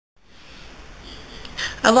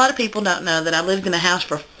A lot of people don't know that I lived in a house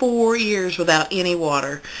for 4 years without any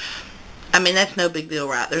water. I mean, that's no big deal,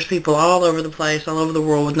 right? There's people all over the place, all over the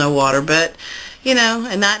world with no water. But, you know,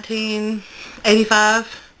 in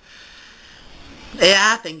 1985,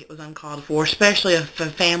 yeah, I think it was uncalled for, especially a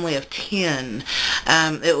family of 10.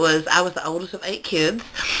 I was the oldest of 8 kids,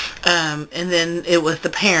 and then it was the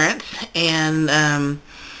parents, and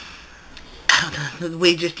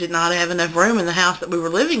we just did not have enough room in the house that we were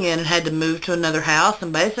living in and had to move to another house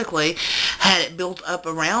and basically had it built up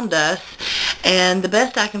around us. And the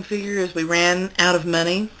best I can figure is we ran out of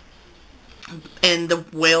money and the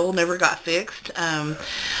well never got fixed.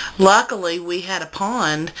 Luckily, we had a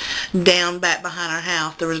pond down back behind our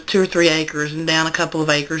house. There was 2 or 3 acres, and down a couple of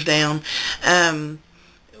acres down,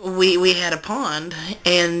 we had a pond,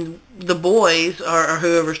 and the boys, or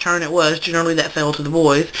whoever's turn it was, generally that fell to the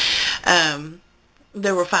boys.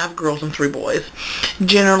 There were 5 girls and 3 boys.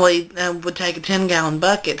 Generally, would take a 10-gallon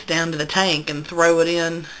bucket down to the tank and throw it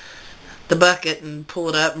in the bucket and pull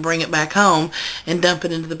it up and bring it back home and dump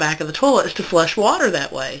it into the back of the toilets to flush water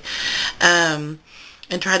that way.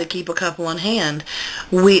 And try to keep a couple on hand.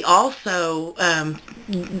 We also,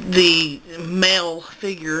 the male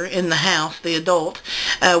figure in the house, the adult,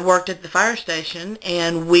 worked at the fire station,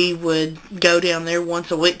 and we would go down there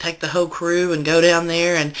once a week, take the whole crew and go down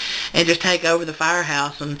there and just take over the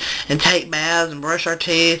firehouse and take baths and brush our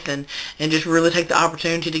teeth and just really take the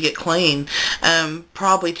opportunity to get clean.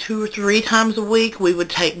 Probably 2 or 3 times a week we would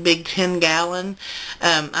take big 10-gallon,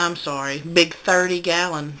 big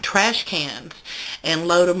 30-gallon trash cans and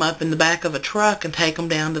load them up in the back of a truck and take them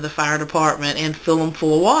down to the fire department and fill them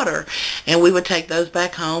full of water. And we would take those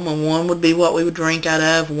back home, and one would be what we would drink out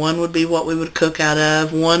of, one would be what we would cook out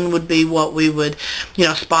of, one would be what we would,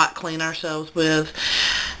 spot clean ourselves with.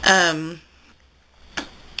 And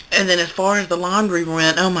then as far as the laundry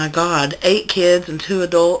went, oh my God, 8 kids and 2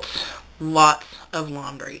 adults, lots of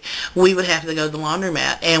laundry. We would have to go to the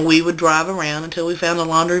laundromat, and we would drive around until we found a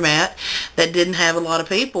laundromat that didn't have a lot of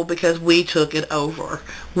people, because we took it over.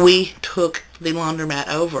 We took the laundromat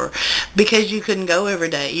over because you couldn't go every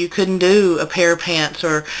day. You couldn't do a pair of pants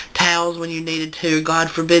or towels when you needed to.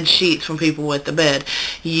 God forbid, sheets when people wet the bed.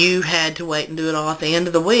 You had to wait and do it all at the end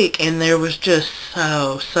of the week, and there was just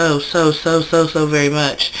so very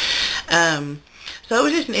much. So it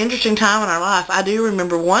was just an interesting time in our life. I do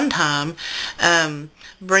remember one time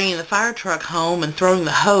bringing the fire truck home and throwing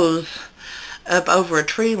the hose up over a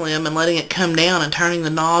tree limb and letting it come down and turning the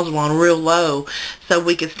nozzle on real low so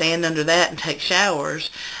we could stand under that and take showers.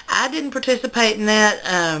 I didn't participate in that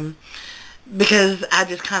because I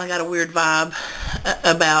just kind of got a weird vibe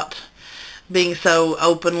about being so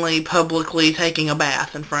openly, publicly taking a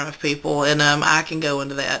bath in front of people, and I can go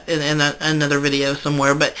into that in another video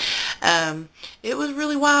somewhere. But it was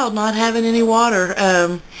really wild not having any water.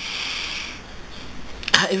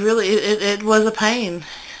 It was a pain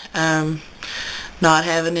not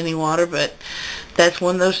having any water, but that's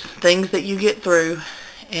one of those things that you get through,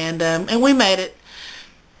 and we made it.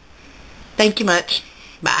 Thank you much.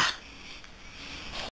 Bye.